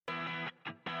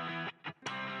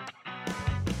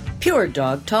Pure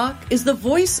Dog Talk is the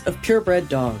voice of purebred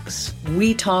dogs.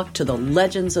 We talk to the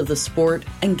legends of the sport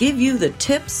and give you the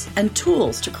tips and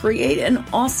tools to create an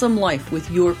awesome life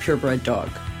with your purebred dog.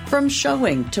 From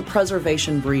showing to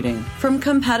preservation breeding, from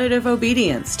competitive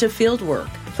obedience to field work,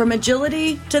 from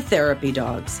agility to therapy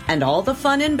dogs, and all the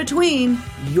fun in between,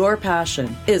 your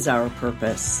passion is our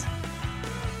purpose.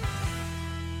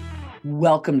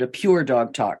 Welcome to Pure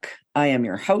Dog Talk. I am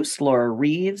your host, Laura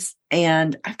Reeves,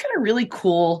 and I've got a really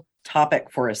cool topic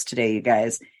for us today, you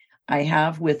guys. I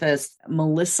have with us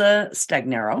Melissa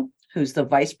Stagnaro, who's the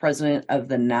Vice President of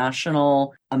the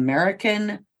National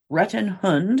American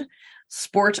Rettenhund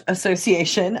Sport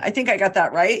Association. I think I got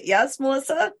that right. Yes,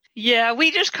 Melissa? Yeah, we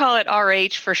just call it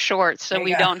RH for short, so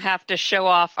we don't have to show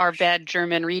off our bad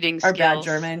German reading skills. Our bad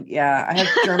German, yeah. I have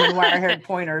German wire-haired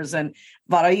pointers and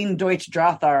Varein Deutsch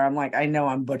Drathar. I'm like, I know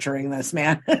I'm butchering this,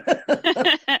 man.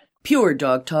 Pure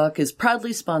Dog Talk is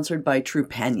proudly sponsored by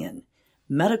Trupanion,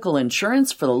 medical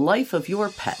insurance for the life of your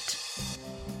pet.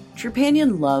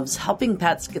 Trupanion loves helping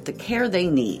pets get the care they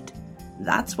need.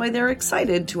 That's why they're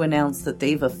excited to announce that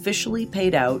they've officially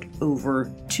paid out over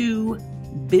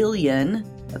 $2 billion,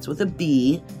 that's with a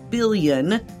B,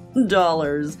 billion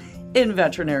dollars in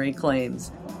veterinary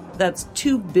claims. That's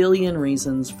 2 billion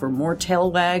reasons for more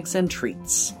tail wags and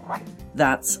treats.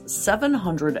 That's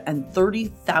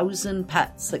 730,000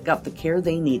 pets that got the care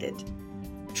they needed.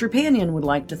 Trupanion would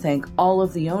like to thank all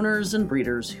of the owners and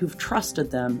breeders who've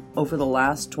trusted them over the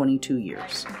last 22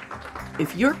 years.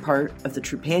 If you're part of the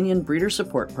Trupanion Breeder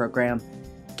Support Program,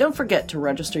 don't forget to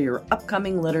register your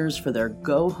upcoming litters for their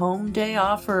Go Home Day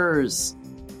offers.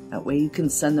 That way you can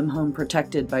send them home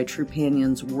protected by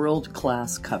Trupanion's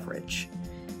world-class coverage.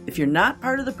 If you're not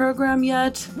part of the program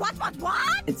yet, what?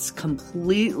 It's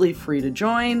completely free to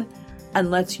join and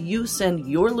lets you send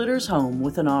your litters home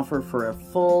with an offer for a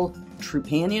full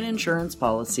Trupanion insurance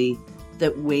policy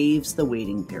that waives the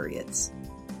waiting periods.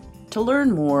 To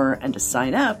learn more and to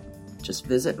sign up, just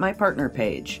visit my partner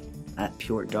page at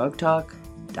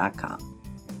puredogtalk.com.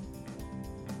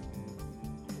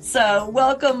 So,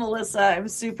 welcome, Melissa. I'm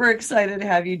super excited to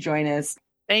have you join us.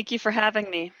 Thank you for having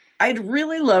me. I'd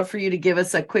really love for you to give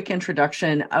us a quick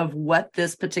introduction of what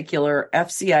this particular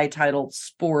FCI titled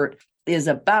sport is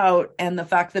about and the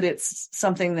fact that it's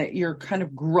something that you're kind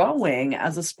of growing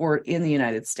as a sport in the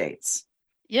United States.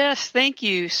 Yes, thank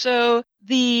you. So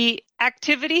the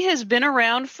activity has been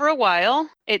around for a while.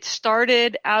 It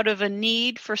started out of a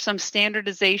need for some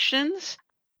standardizations.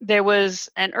 There was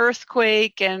an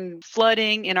earthquake and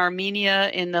flooding in Armenia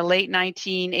in the late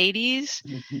 1980s,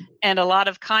 and a lot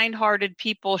of kind-hearted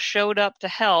people showed up to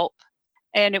help,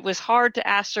 and it was hard to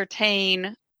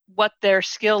ascertain what their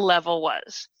skill level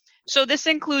was. So this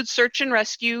includes search and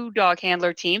rescue dog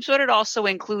handler teams, but it also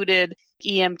included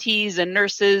EMTs and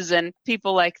nurses and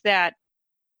people like that.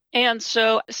 And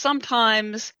so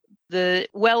sometimes the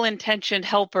well-intentioned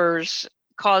helpers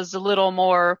caused a little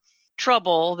more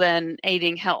trouble than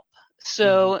aiding help.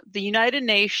 So the United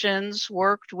Nations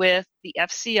worked with the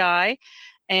FCI,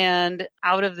 and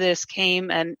out of this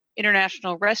came an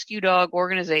International Rescue Dog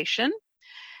Organization.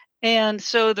 And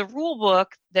so the rule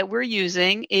book that we're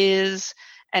using is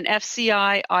an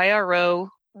FCI IRO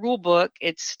rule book.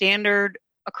 It's standard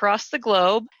across the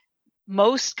globe.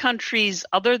 Most countries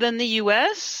other than the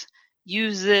US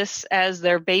use this as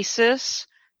their basis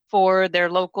for their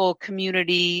local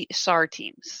community SAR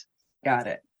teams. Got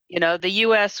it. You know, the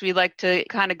US, we like to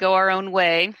kind of go our own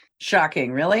way.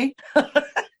 Shocking, really?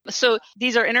 So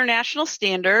these are international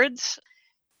standards.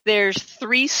 There's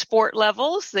 3 sport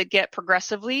levels that get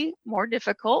progressively more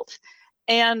difficult.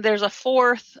 And there's a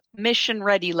 4th mission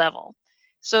ready level.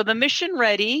 So the mission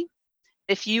ready,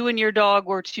 if you and your dog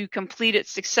were to complete it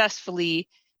successfully,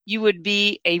 you would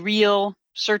be a real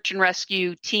search and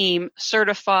rescue team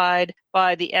certified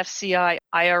by the FCI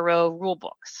IRO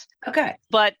rulebooks. Okay.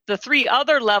 But the 3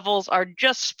 other levels are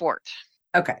just sport.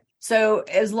 Okay. So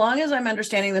as long as I'm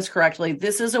understanding this correctly,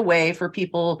 this is a way for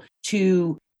people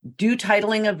to do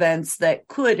titling events that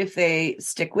could, if they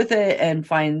stick with it and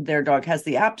find their dog has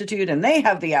the aptitude and they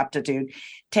have the aptitude,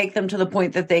 take them to the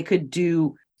point that they could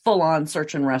do full-on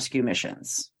search and rescue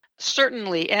missions.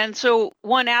 Certainly. And so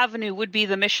one avenue would be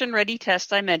the mission ready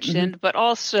test I mentioned, but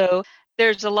also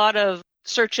there's a lot of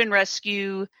search and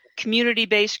rescue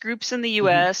community-based groups in the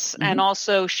U.S. and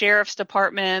also sheriff's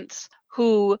departments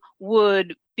who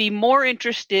would be more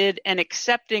interested in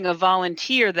accepting a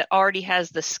volunteer that already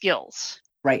has the skills.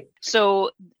 Right.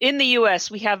 So in the U.S.,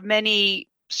 we have many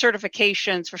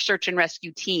certifications for search and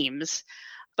rescue teams.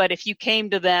 But if you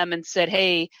came to them and said,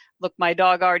 hey, look, my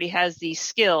dog already has these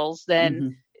skills,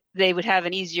 then they would have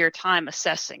an easier time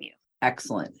assessing you.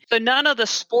 Excellent. So none of the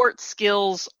sport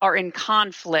skills are in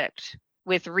conflict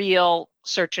with real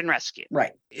search and rescue.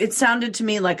 Right. It sounded to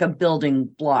me like a building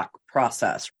block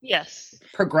process. Yes.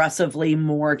 Progressively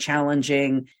more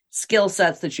challenging skill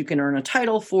sets that you can earn a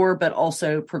title for, but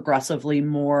also progressively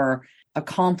more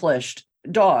accomplished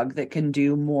dog that can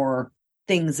do more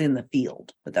things in the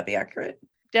field. Would that be accurate?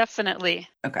 Definitely.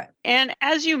 Okay. And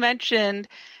as you mentioned,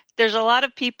 there's a lot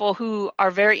of people who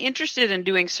are very interested in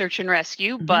doing search and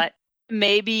rescue, but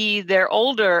maybe they're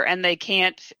older and they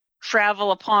can't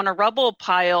travel upon a rubble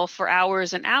pile for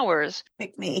hours and hours.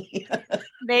 Like me.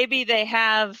 Maybe they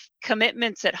have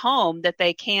commitments at home that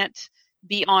they can't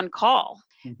be on call.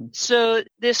 So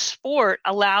this sport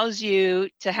allows you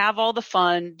to have all the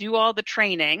fun, do all the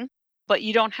training, but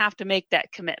you don't have to make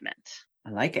that commitment.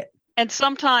 I like it. And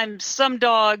sometimes some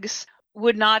dogs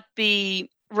would not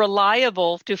be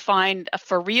reliable to find a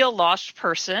for real lost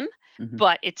person,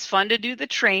 but it's fun to do the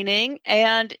training.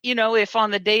 And, you know, if on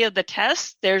the day of the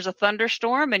test there's a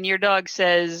thunderstorm and your dog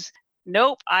says,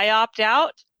 nope, I opt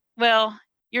out, well,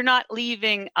 you're not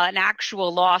leaving an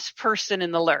actual lost person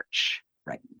in the lurch.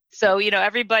 Right. So, you know,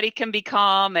 everybody can be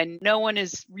calm and no one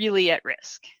is really at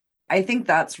risk. I think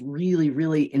that's really,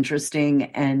 really interesting,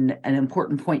 and an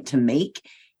important point to make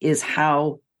is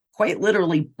how quite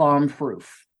literally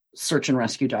bomb-proof search and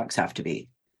rescue dogs have to be.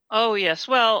 Oh, yes.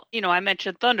 Well, you know, I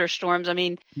mentioned thunderstorms. I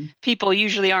mean, people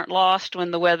usually aren't lost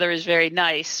when the weather is very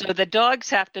nice. So the dogs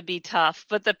have to be tough,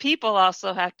 but the people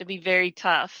also have to be very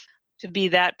tough to be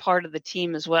that part of the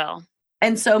team as well.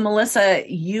 And so, Melissa,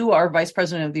 you are vice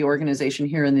president of the organization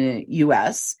here in the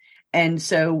U.S. And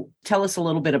so tell us a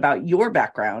little bit about your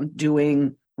background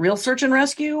doing real search and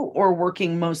rescue or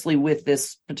working mostly with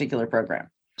this particular program.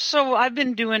 So I've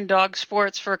been doing dog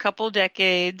sports for a couple of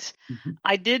decades.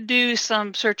 I did do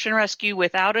some search and rescue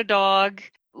without a dog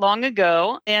long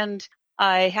ago, and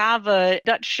I have a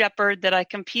Dutch Shepherd that I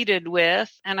competed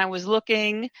with, and I was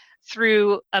looking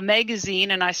through a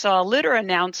magazine and I saw a litter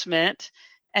announcement,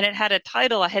 and it had a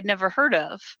title I had never heard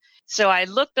of. So I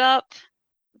looked up,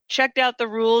 checked out the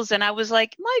rules, and I was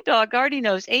like, my dog already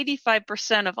knows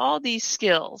 85% of all these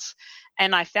skills.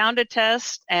 And I found a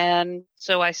test, and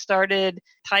so I started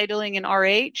titling in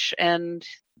RH and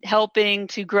helping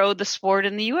to grow the sport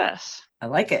in the U.S. I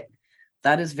like it.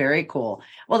 That is very cool.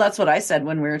 Well, that's what I said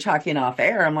when we were talking off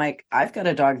air. I'm like, I've got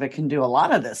a dog that can do a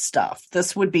lot of this stuff.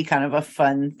 This would be kind of a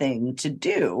fun thing to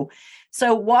do.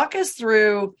 So walk us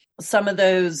through some of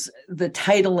those, the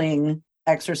titling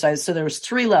exercise. So there was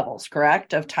 3 levels,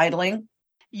 correct, of titling?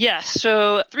 Yes.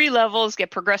 So 3 levels get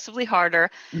progressively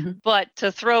harder, but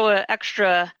to throw an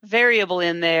extra variable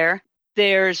in there,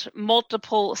 there's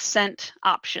multiple scent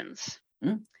options.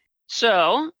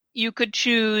 So you could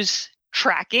choose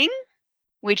tracking,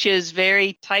 which is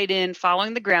very tight in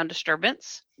following the ground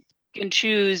disturbance. You can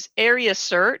choose area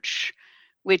search,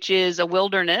 which is a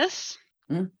wilderness.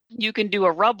 You can do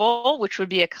a rubble, which would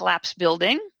be a collapsed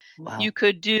building. Wow. You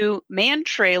could do man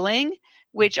trailing,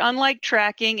 which, unlike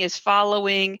tracking, is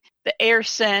following the air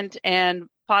scent and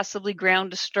possibly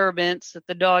ground disturbance that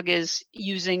the dog is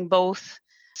using both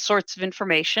sorts of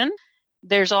information.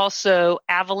 There's also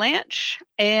avalanche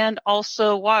and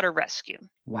also water rescue.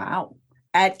 Wow.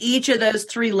 At each of those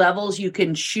 3 levels, you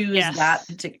can choose that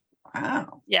particular.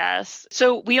 Wow. Yes.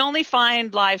 So we only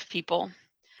find live people.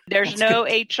 There's no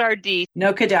HRD.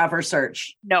 No cadaver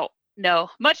search. No.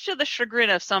 Much to the chagrin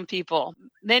of some people.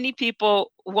 Many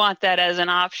people want that as an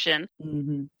option.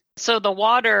 So the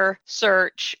water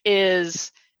search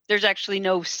is, there's actually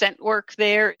no scent work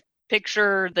there.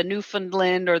 Picture the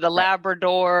Newfoundland or the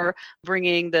Labrador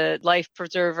bringing the life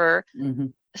preserver.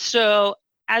 So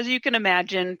as you can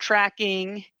imagine,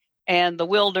 tracking and the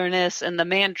wilderness and the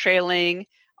man trailing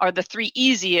are the 3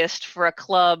 easiest for a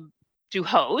club to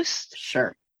host.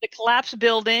 Sure. The collapsed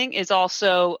building is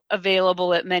also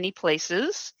available at many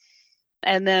places.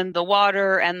 And then the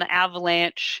water and the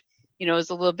avalanche, you know, is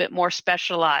a little bit more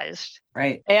specialized.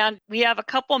 Right. And we have a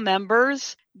couple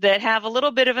members that have a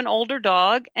little bit of an older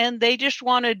dog, and they just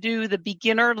want to do the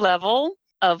beginner level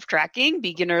of tracking,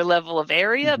 beginner level of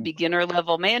area, beginner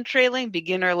level man trailing,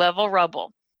 beginner level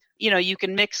rubble. You know, you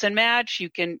can mix and match. You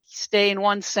can stay in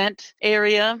one scent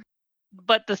area.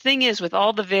 But the thing is, with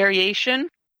all the variation,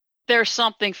 there's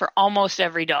something for almost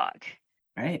every dog.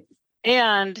 Right.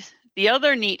 And the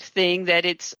other neat thing that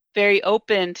it's very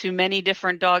open to many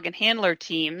different dog and handler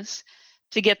teams.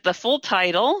 To get the full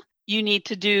title, you need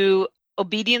to do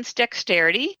obedience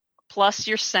dexterity plus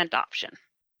your scent option.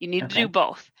 You need to do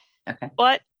both.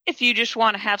 But if you just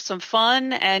want to have some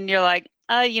fun and you're like,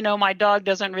 you know, my dog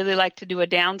doesn't really like to do a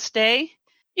downstay,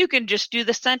 you can just do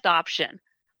the scent option.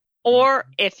 Or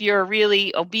if you're a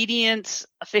really obedience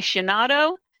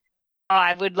aficionado,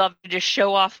 I would love to just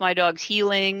show off my dog's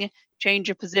heeling, change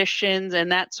of positions,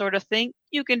 and that sort of thing.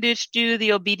 You can just do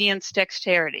the obedience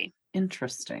dexterity.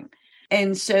 Interesting.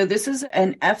 And so this is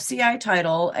an FCI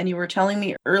title, and you were telling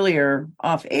me earlier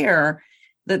off air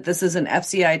that this is an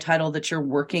FCI title that you're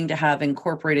working to have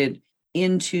incorporated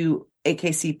into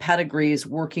AKC pedigrees,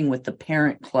 working with the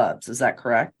parent clubs. Is that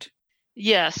correct?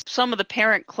 Yes, some of the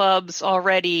parent clubs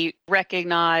already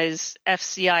recognize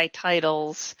FCI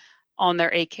titles on their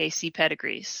AKC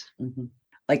pedigrees. Mm-hmm.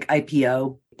 Like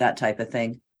IPO, that type of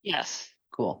thing? Yes.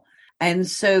 Cool. And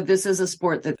so this is a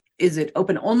sport that, is it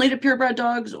open only to purebred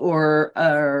dogs, or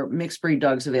are mixed breed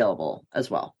dogs available as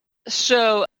well?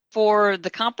 So for the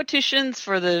competitions,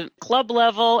 for the club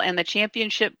level and the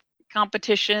championship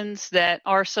competitions that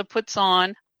ARSA puts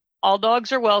on, all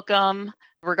dogs are welcome,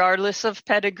 regardless of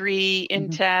pedigree,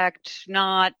 intact,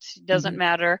 not, doesn't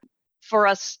matter. For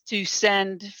us to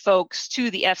send folks to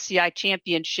the FCI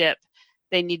championship,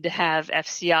 they need to have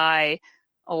FCI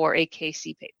or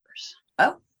AKC papers.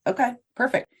 Oh, okay,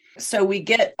 perfect. So we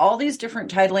get all these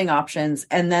different titling options,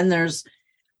 and then there's,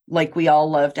 like, we all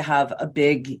love to have a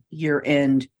big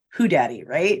year-end Who Daddy,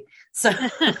 right? So,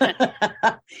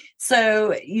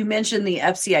 so you mentioned the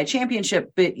FCI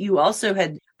championship, but you also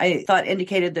had, I thought,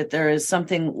 indicated that there is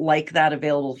something like that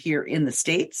available here in the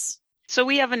States. So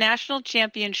we have a national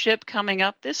championship coming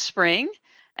up this spring,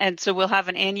 and so we'll have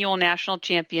an annual national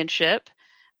championship.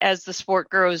 As the sport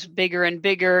grows bigger and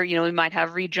bigger, we might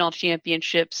have regional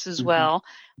championships as well.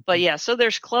 But yeah, so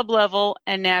there's club level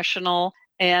and national,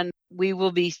 and we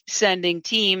will be sending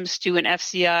teams to an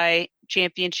FCI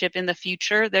championship in the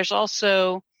future. There's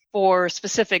also, for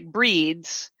specific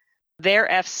breeds, their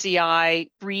FCI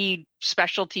breed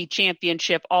specialty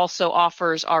championship also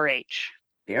offers RH.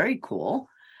 Very cool.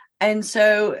 And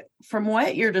so from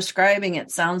what you're describing, it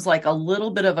sounds like a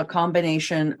little bit of a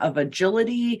combination of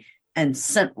agility and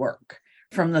scent work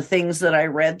from the things that I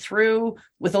read through,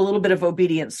 with a little bit of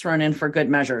obedience thrown in for good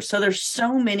measure. So there's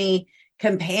so many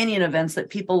companion events that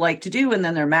people like to do, and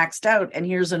then they're maxed out, and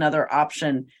here's another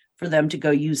option for them to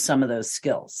go use some of those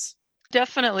skills.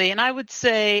 Definitely. And I would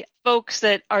say folks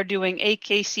that are doing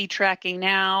AKC tracking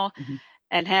now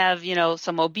and have,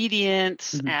 some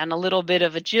obedience and a little bit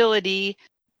of agility,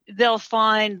 they'll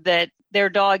find that their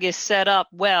dog is set up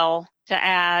well to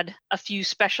add a few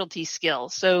specialty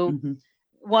skills. So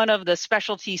one of the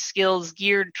specialty skills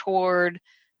geared toward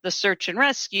the search and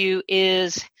rescue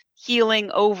is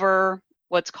heeling over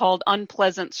what's called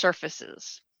unpleasant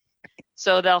surfaces.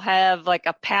 So they'll have like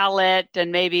a pallet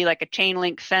and maybe like a chain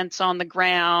link fence on the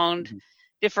ground,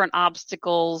 different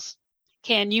obstacles.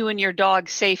 Can you and your dog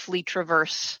safely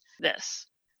traverse this?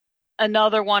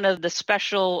 Another one of the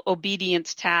special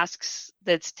obedience tasks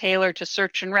that's tailored to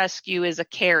search and rescue is a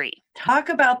carry. Talk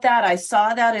about that. I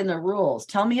saw that in the rules.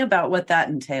 Tell me about what that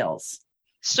entails.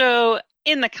 So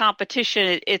in the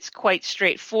competition, it's quite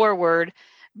straightforward,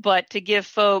 but to give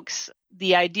folks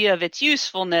the idea of its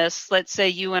usefulness, let's say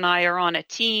you and I are on a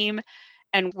team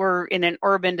and we're in an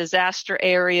urban disaster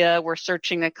area, we're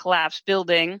searching a collapsed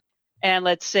building, and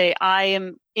let's say I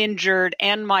am injured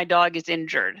and my dog is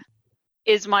injured.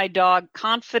 Is my dog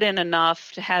confident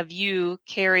enough to have you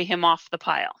carry him off the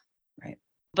pile? Right.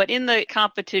 But in the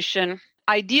competition,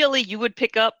 ideally you would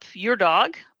pick up your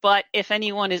dog, but if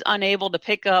anyone is unable to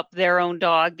pick up their own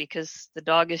dog because the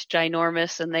dog is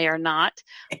ginormous and they are not,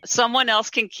 someone else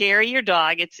can carry your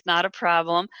dog. It's not a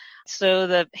problem. So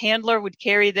the handler would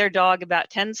carry their dog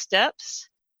about 10 steps,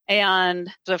 and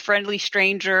the friendly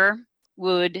stranger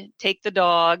would take the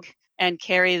dog and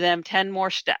carry them 10 more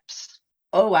steps.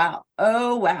 Oh, wow.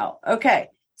 Oh, wow. Okay.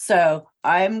 So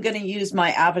I'm going to use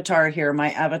my avatar here.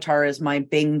 My avatar is my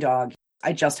Bing dog.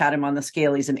 I just had him on the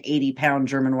scale. He's an 80-pound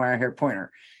German Wirehair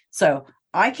Pointer. So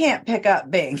I can't pick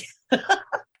up Bing.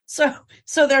 So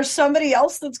there's somebody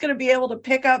else that's going to be able to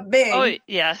pick up Bing. Oh,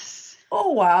 yes.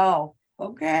 Oh, wow.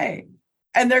 Okay.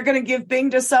 And they're going to give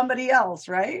Bing to somebody else,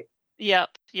 right?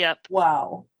 Yep.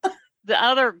 Wow. The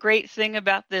other great thing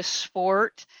about this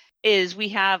sport is we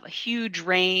have a huge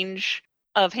range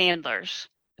of handlers.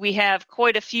 We have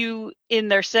quite a few in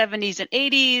their 70s and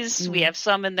 80s. We have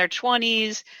some in their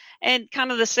 20s, and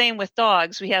kind of the same with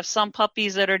dogs. We have some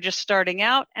puppies that are just starting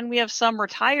out, and we have some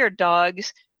retired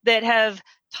dogs that have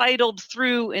titled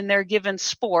through in their given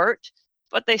sport,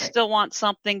 but they still want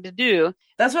something to do.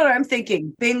 That's what I'm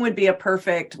thinking. Bing would be a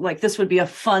perfect, this would be a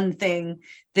fun thing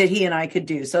that he and I could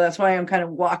do. So that's why I'm kind of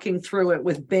walking through it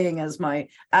with Bing as my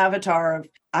avatar of,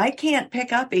 I can't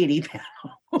pick up 80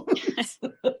 pounds.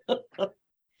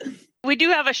 We do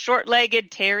have a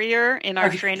short-legged terrier in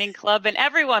our training club, and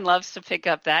everyone loves to pick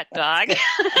up that dog.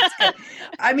 That's good.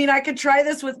 I mean, I could try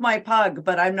this with my pug,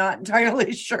 but I'm not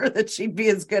entirely sure that she'd be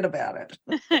as good about it.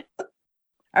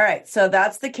 All right. So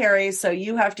that's the carry. So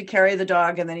you have to carry the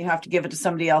dog and then you have to give it to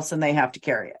somebody else and they have to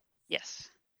carry it.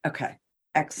 Yes. Okay.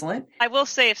 Excellent. I will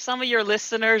say if some of your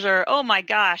listeners are, oh my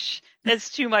gosh, that's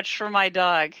too much for my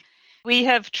dog. We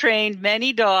have trained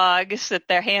many dogs that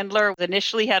their handler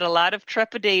initially had a lot of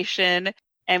trepidation,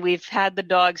 and we've had the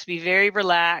dogs be very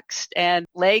relaxed and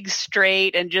legs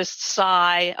straight and just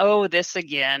sigh, oh, this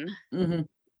again. Mm-hmm.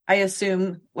 I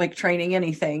assume, like training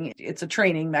anything, it's a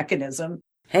training mechanism.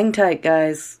 Hang tight,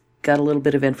 guys. Got a little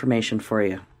bit of information for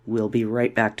you. We'll be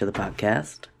right back to the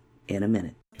podcast in a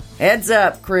minute. Heads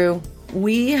up, crew.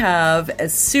 We have a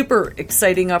super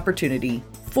exciting opportunity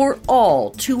for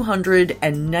all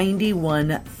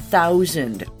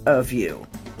 291,000 of you.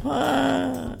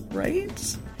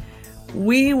 Right?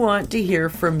 We want to hear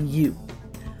from you.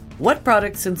 What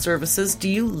products and services do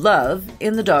you love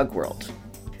in the dog world?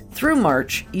 Through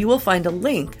March, you will find a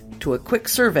link to a quick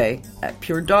survey at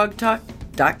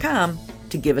puredogtalk.com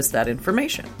to give us that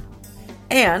information.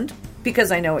 And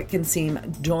because I know it can seem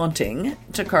daunting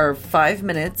to carve 5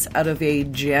 minutes out of a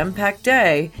jam-packed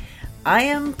day, I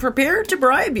am prepared to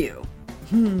bribe you.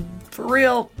 For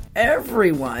real,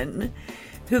 everyone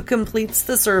who completes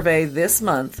the survey this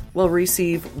month will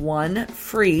receive 1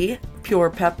 free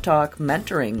Pure Pep Talk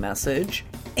mentoring message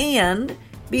and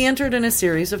be entered in a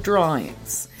series of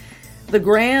drawings. The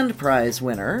grand prize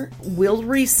winner will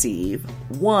receive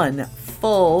 1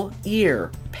 full year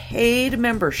paid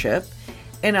membership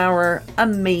in our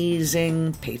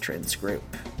amazing patrons group.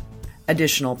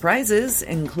 Additional prizes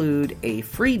include a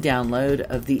free download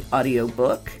of the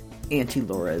audiobook, Auntie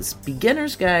Laura's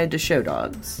Beginner's Guide to Show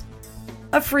Dogs,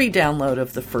 a free download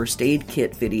of the First Aid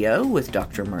Kit video with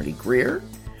Dr. Marty Greer,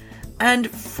 and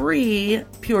free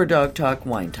Pure Dog Talk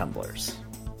wine tumblers.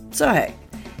 So hey,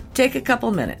 take a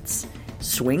couple minutes,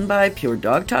 swing by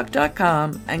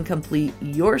puredogtalk.com and complete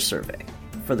your survey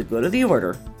for the good of the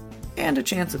order and a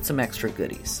chance at some extra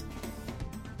goodies.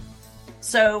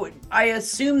 So I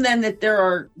assume then that there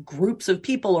are groups of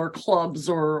people or clubs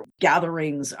or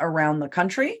gatherings around the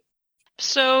country?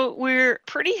 So we're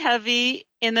pretty heavy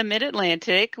in the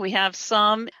Mid-Atlantic. We have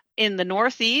some in the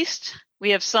Northeast.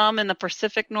 We have some in the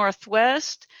Pacific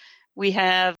Northwest. We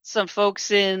have some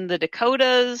folks in the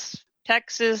Dakotas,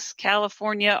 Texas,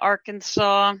 California,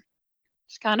 Arkansas.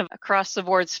 It's kind of across the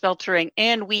board filtering.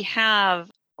 And we have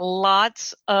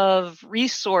lots of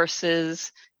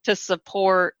resources to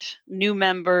support new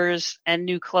members and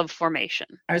new club formation.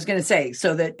 I was going to say,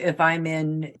 so that if I'm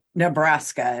in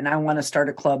Nebraska and I want to start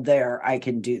a club there, I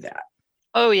can do that.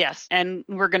 Oh, yes. And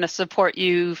we're going to support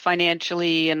you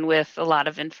financially and with a lot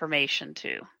of information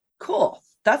too. Cool.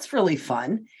 That's really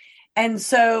fun. And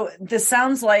so this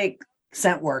sounds like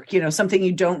scent work, something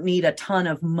you don't need a ton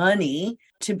of money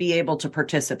to be able to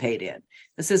participate in.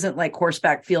 This isn't like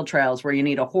horseback field trials where you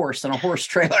need a horse and a horse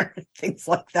trailer, things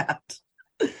like that.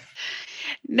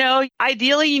 No,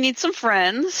 ideally you need some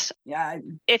friends. Yeah.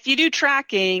 If you do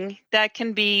tracking, that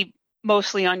can be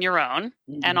mostly on your own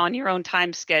and on your own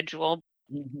time schedule.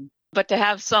 Mm-hmm. But to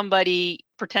have somebody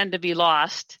pretend to be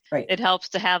lost, right, it helps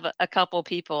to have a couple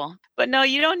people. But no,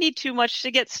 you don't need too much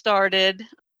to get started.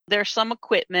 There's some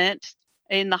equipment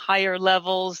in the higher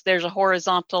levels. There's a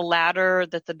horizontal ladder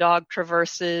that the dog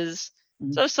traverses.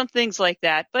 Mm-hmm. So some things like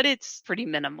that, but it's pretty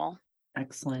minimal.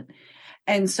 Excellent.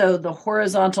 And so the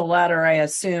horizontal ladder, I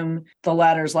assume the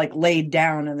ladder's like laid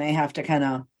down and they have to kind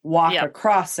of walk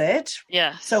across it.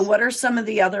 Yeah. So what are some of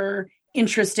the other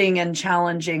interesting and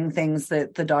challenging things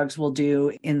that the dogs will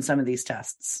do in some of these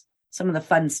tests? Some of the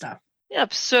fun stuff.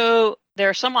 Yep. So there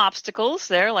are some obstacles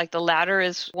there, like the ladder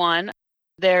is one.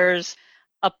 There's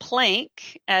a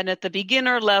plank, and at the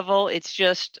beginner level, it's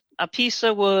just a piece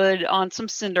of wood on some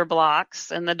cinder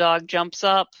blocks, and the dog jumps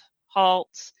up,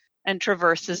 halts, and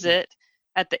traverses it.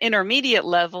 At the intermediate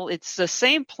level, it's the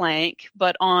same plank,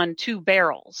 but on 2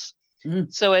 barrels.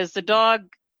 Mm. So as the dog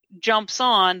jumps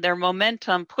on, their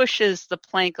momentum pushes the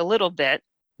plank a little bit,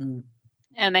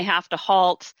 and they have to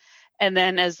halt. And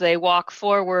then as they walk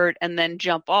forward and then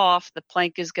jump off, the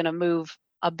plank is going to move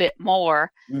a bit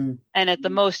more. Mm. And at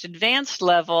the most advanced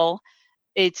level,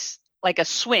 it's like a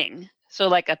swing. So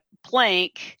like a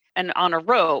plank and on a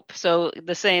rope. So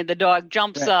the dog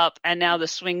jumps up and now the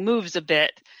swing moves a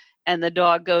bit and the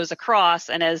dog goes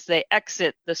across. And as they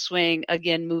exit, the swing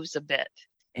again moves a bit.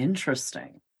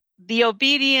 Interesting. The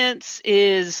obedience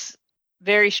is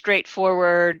very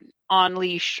straightforward. On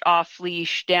leash, off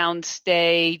leash, down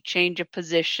stay, change of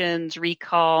positions,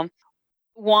 recall.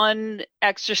 One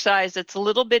exercise that's a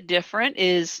little bit different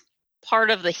is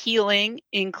part of the healing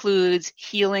includes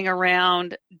healing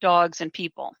around dogs and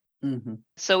people. Mm-hmm.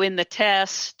 So in the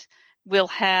test, we'll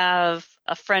have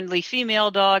a friendly female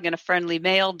dog and a friendly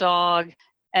male dog,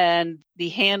 and the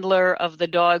handler of the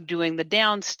dog doing the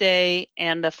downstay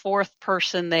and the fourth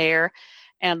person there.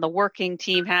 And the working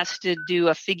team has to do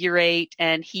a figure eight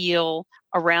and heal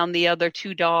around the other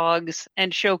two dogs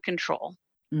and show control.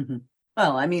 Mm-hmm.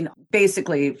 Well, I mean,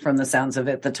 basically, from the sounds of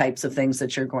it, the types of things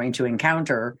that you're going to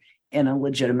encounter in a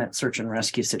legitimate search and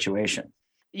rescue situation.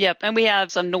 Yep. And we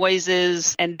have some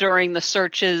noises. And during the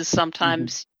searches,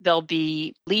 sometimes there'll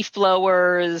be leaf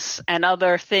blowers and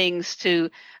other things to,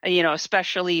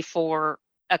 especially for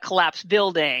a collapsed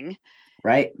building.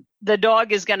 Right. The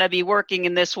dog is going to be working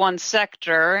in this one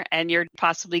sector, and you're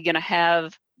possibly going to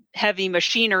have heavy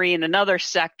machinery in another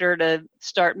sector to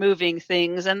start moving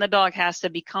things. And the dog has to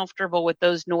be comfortable with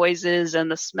those noises and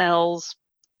the smells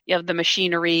of the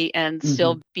machinery and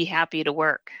still be happy to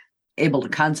work. Able to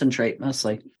concentrate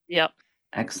mostly. Yep.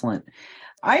 Excellent.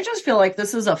 I just feel like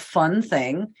this is a fun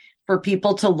thing for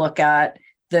people to look at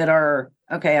that are,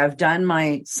 okay, I've done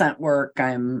my scent work.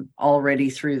 I'm already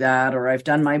through that, or I've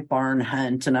done my barn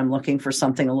hunt and I'm looking for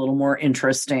something a little more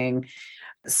interesting.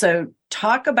 So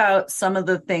talk about some of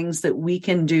the things that we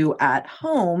can do at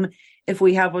home if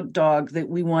we have a dog that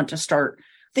we want to start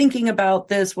thinking about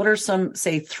this. What are some,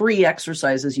 say, 3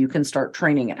 exercises you can start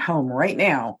training at home right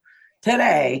now,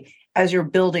 today, as you're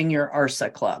building your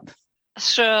ARSA club?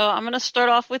 So I'm going to start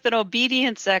off with an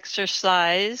obedience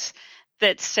exercise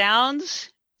that sounds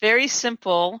very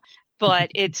simple, but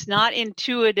it's not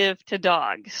intuitive to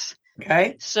dogs.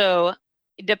 Okay. So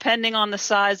depending on the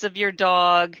size of your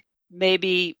dog,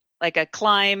 maybe like a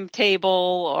climb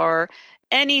table or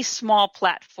any small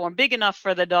platform big enough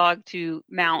for the dog to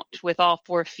mount with all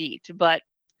 4 feet, but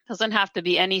doesn't have to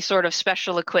be any sort of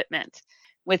special equipment.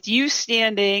 With you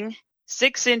standing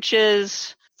 6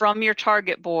 inches from your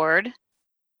target board,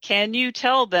 can you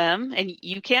tell them, and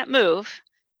you can't move,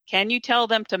 can you tell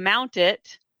them to mount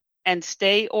it and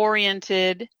stay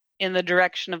oriented in the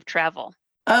direction of travel?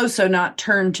 Oh, so not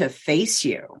turn to face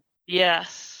you.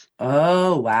 Yes.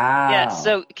 Oh, wow. Yes.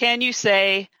 So can you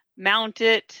say mount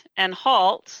it and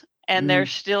halt, and they're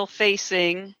still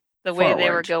facing the way they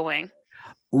were going?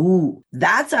 Ooh,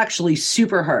 that's actually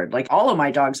super hard. Like all of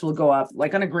my dogs will go up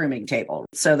like on a grooming table.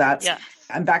 So that's,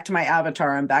 I'm back to my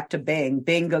avatar. I'm back to Bing.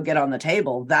 Bing, go get on the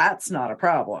table. That's not a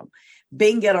problem.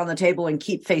 Bing, get on the table and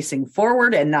keep facing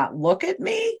forward and not look at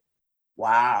me.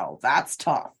 Wow, that's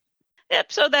tough.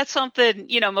 Yep. So that's something,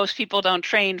 most people don't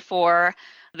train for.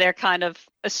 They're kind of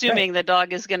assuming the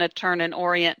dog is going to turn and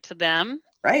orient to them.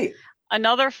 Right.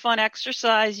 Another fun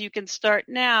exercise you can start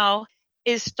now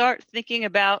is start thinking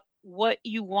about what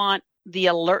you want the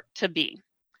alert to be.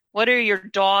 What are your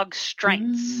dog's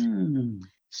strengths?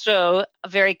 So a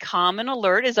very common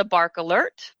alert is a bark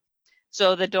alert.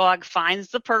 So the dog finds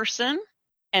the person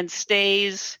and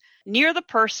stays near the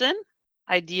person,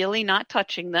 ideally not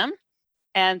touching them,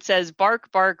 and says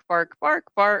bark, bark, bark, bark,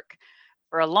 bark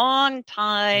for a long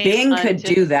time. Bing could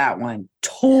do that one.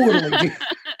 Totally do.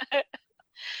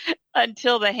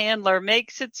 Until the handler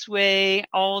makes its way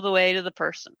all the way to the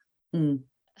person.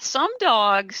 Some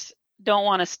dogs don't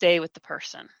want to stay with the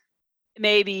person.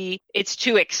 Maybe it's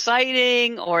too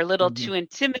exciting or a little too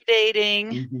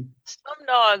intimidating. Some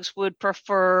dogs would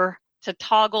prefer to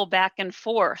toggle back and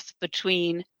forth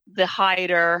between the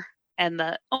hider and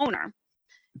the owner.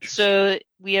 So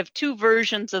we have 2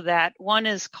 versions of that. One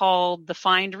is called the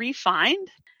find refind.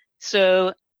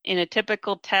 So in a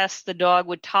typical test, the dog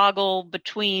would toggle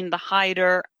between the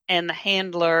hider and the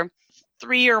handler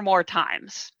 3 or more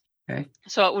times. Okay.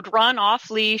 So it would run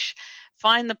off leash,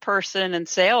 find the person and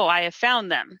say, oh, I have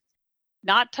found them.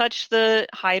 Not touch the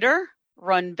hider,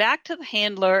 run back to the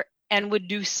handler, and would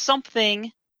do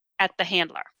something at the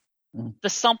handler. The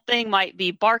something might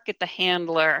be bark at the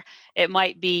handler. It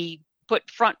might be put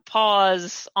front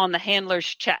paws on the handler's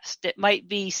chest. It might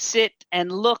be sit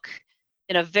and look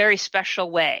in a very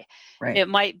special way. Right. It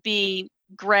might be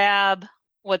grab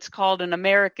what's called an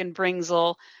American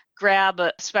brinzel, grab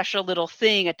a special little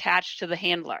thing attached to the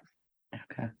handler.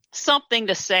 Okay. Something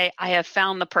to say, I have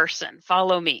found the person,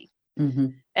 follow me.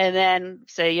 And then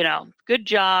say, good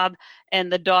job.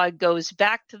 And the dog goes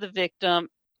back to the victim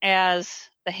as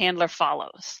the handler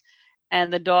follows.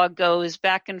 And the dog goes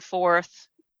back and forth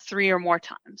 3 or more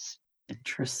times.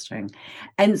 Interesting.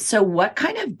 And so what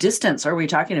kind of distance are we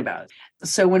talking about?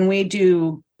 So when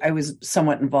I was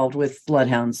somewhat involved with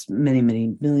bloodhounds many,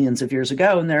 many millions of years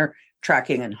ago, and they're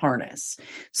tracking and harness.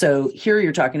 So here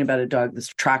you're talking about a dog that's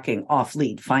tracking off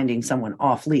lead, finding someone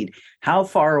off lead. How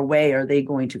far away are they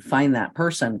going to find that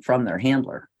person from their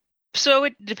handler? So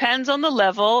it depends on the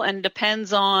level and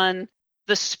depends on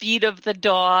the speed of the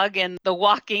dog and the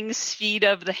walking speed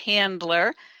of the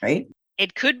handler. Right.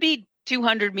 It could be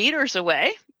 200 meters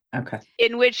away. Okay.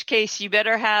 In which case you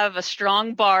better have a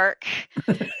strong bark.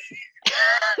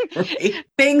 Right.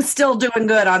 Bing's still doing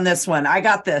good on this one. I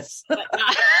got this.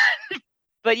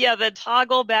 But yeah, the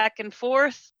toggle back and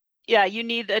forth. Yeah, you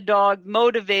need a dog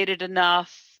motivated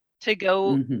enough to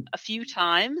go a few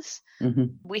times.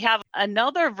 We have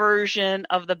another version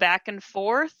of the back and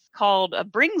forth called a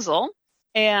bringsel.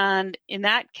 And in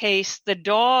that case, the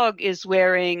dog is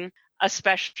wearing a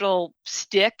special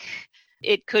stick.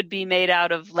 It could be made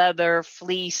out of leather,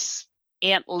 fleece,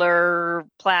 antler,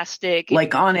 plastic.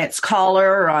 Like on its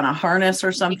collar or on a harness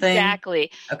or something?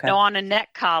 Exactly. Okay. No, on a neck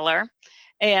collar.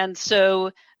 And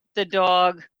so the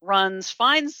dog runs,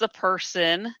 finds the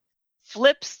person,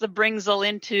 flips the bringsel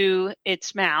into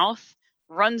its mouth,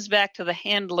 runs back to the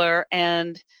handler,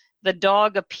 and the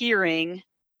dog appearing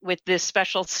with this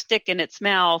special stick in its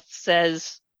mouth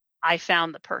says, I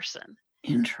found the person.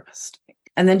 Interesting.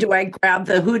 And then do I grab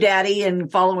the Who Daddy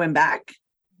and follow him back?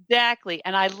 Exactly.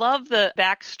 And I love the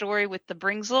backstory with the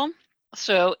bringsel.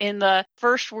 So in the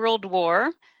First World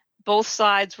War, both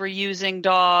sides were using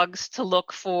dogs to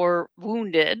look for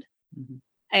wounded.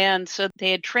 And so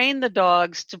they had trained the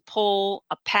dogs to pull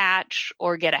a patch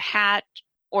or get a hat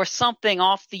or something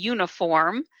off the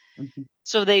uniform.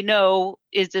 So they know,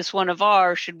 is this one of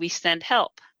ours? Should we send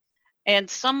help? And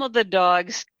some of the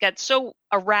dogs got so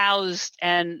aroused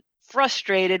and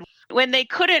frustrated when they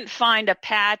couldn't find a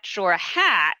patch or a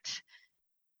hat,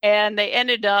 and they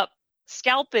ended up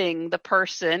scalping the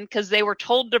person because they were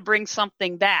told to bring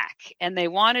something back, and they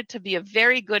wanted to be a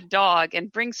very good dog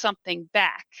and bring something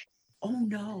back. Oh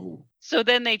no. So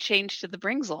then they changed to the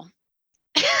bringsel.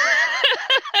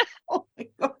 Oh my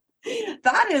God.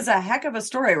 That is a heck of a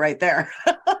story right there.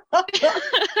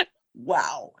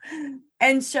 Wow.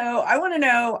 And so I want to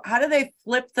know, how do they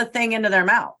flip the thing into their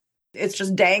mouth? It's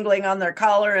just dangling on their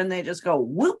collar and they just go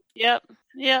whoop. Yep.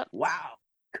 Wow.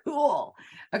 Cool.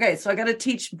 Okay. So I got to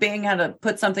teach Bing how to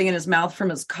put something in his mouth from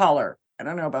his collar. I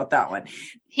don't know about that one.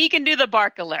 He can do the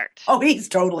bark alert. Oh, he's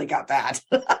totally got that.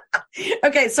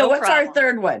 Okay. So what's our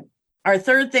third one? Our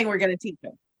third thing we're going to teach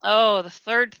him. Oh, the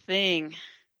third thing.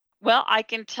 Well, I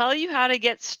can tell you how to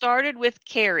get started with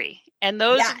Carrie. And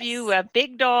those of you who have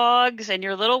big dogs and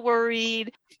you're a little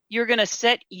worried, you're going to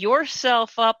set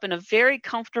yourself up in a very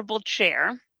comfortable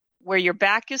chair where your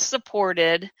back is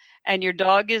supported and your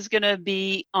dog is going to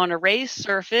be on a raised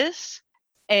surface,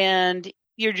 and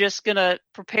you're just going to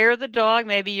prepare the dog.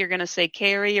 Maybe you're going to say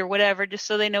Carrie or whatever, just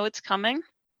so they know it's coming.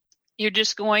 You're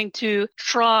just going to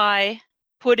try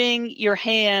putting your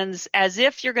hands as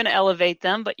if you're going to elevate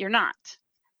them, but you're not.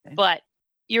 Okay. But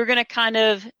you're going to kind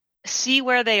of see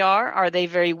where they are. Are they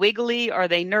very wiggly? Are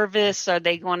they nervous? Are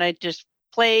they going to just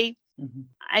play?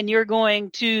 And you're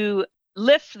going to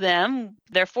lift them.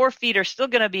 Their 4 feet are still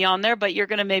going to be on there, but you're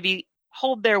going to maybe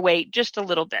hold their weight just a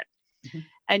little bit.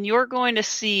 And you're going to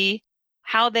see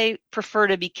how they prefer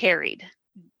to be carried.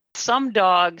 Some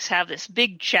dogs have this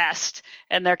big chest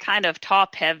and they're kind of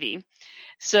top heavy.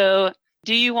 So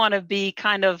do you want to be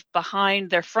kind of behind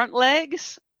their front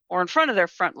legs or in front of their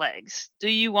front legs? Do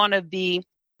you want to be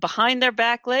behind their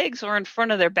back legs or in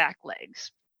front of their back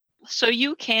legs? So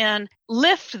you can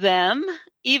lift them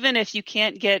even if you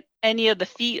can't get any of the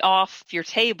feet off your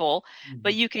table,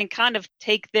 but you can kind of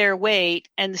take their weight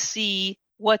and see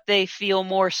what they feel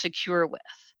more secure with.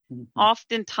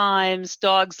 Oftentimes,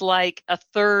 dogs like a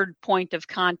third point of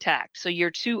contact. So your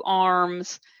 2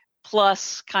 arms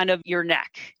plus kind of your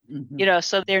neck,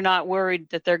 so they're not worried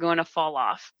that they're going to fall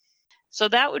off. So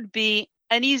that would be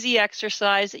an easy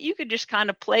exercise that you could just kind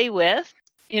of play with.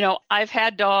 I've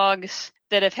had dogs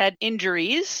that have had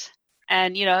injuries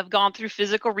and, have gone through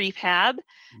physical rehab,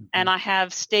 and I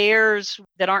have stairs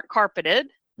that aren't carpeted.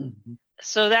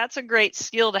 So that's a great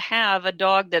skill to have. A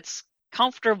dog that's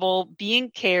comfortable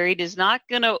being carried is not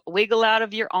going to wiggle out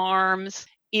of your arms,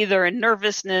 either in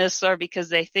nervousness or because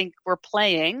they think we're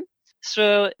playing.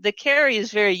 So the carry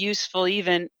is very useful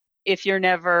even if you're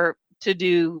never to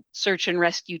do search and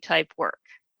rescue type work.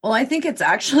 Well, I think it's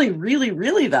actually really,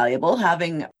 really valuable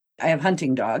I have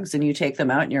hunting dogs, and you take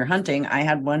them out and you're hunting. I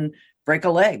had one break a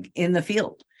leg in the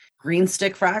field, green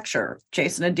stick fracture,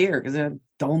 chasing a deer because a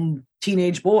dumb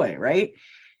teenage boy, right?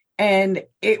 And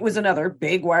it was another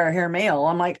big wire hair male.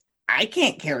 I'm like, I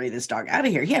can't carry this dog out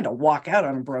of here. He had to walk out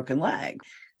on a broken leg.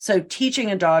 So teaching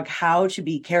a dog how to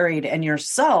be carried and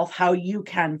yourself how you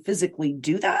can physically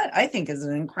do that, I think is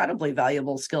an incredibly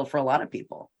valuable skill for a lot of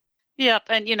people. Yep.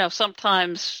 And,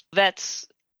 sometimes vets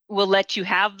will let you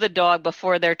have the dog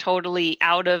before they're totally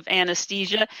out of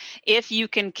anesthesia if you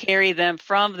can carry them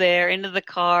from there into the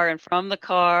car and from the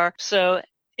car. So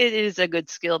it is a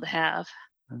good skill to have.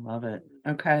 I love it.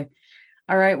 Okay.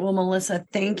 All right. Well, Melissa,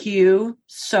 thank you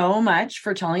so much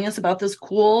for telling us about this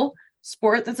cool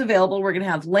sport that's available. We're going to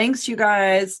have links, you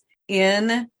guys,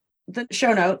 in the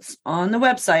show notes on the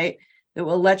website that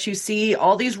will let you see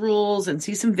all these rules and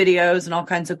see some videos and all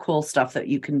kinds of cool stuff that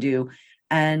you can do.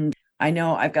 And I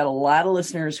know I've got a lot of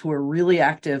listeners who are really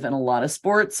active in a lot of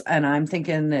sports, and I'm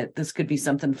thinking that this could be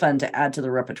something fun to add to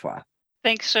the repertoire.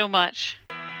 Thanks so much.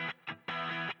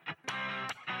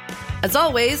 As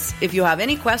always, if you have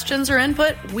any questions or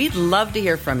input, we'd love to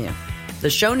hear from you. The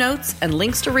show notes and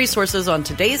links to resources on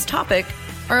today's topic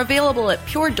are available at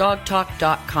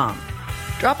puredogtalk.com.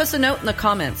 Drop us a note in the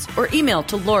comments or email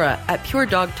to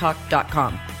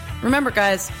Laura@puredogtalk.com. Remember,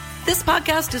 guys, this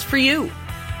podcast is for you.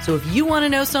 So if you want to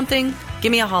know something,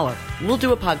 give me a holler. We'll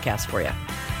do a podcast for you.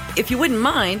 If you wouldn't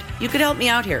mind, you could help me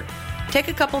out here. Take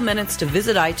a couple minutes to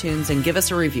visit iTunes and give us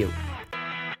a review.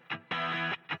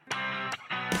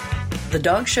 The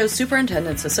Dog Show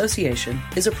Superintendents Association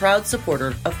is a proud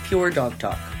supporter of Pure Dog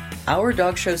Talk. Our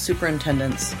dog show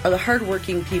superintendents are the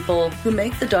hardworking people who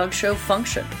make the dog show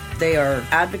function. They are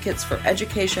advocates for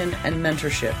education and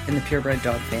mentorship in the purebred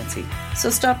dog fancy. So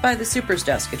stop by the Super's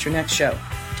Desk at your next show.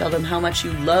 Tell them how much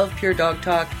you love Pure Dog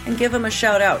Talk and give them a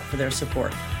shout out for their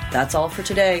support. That's all for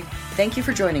today. Thank you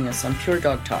for joining us on Pure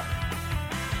Dog Talk.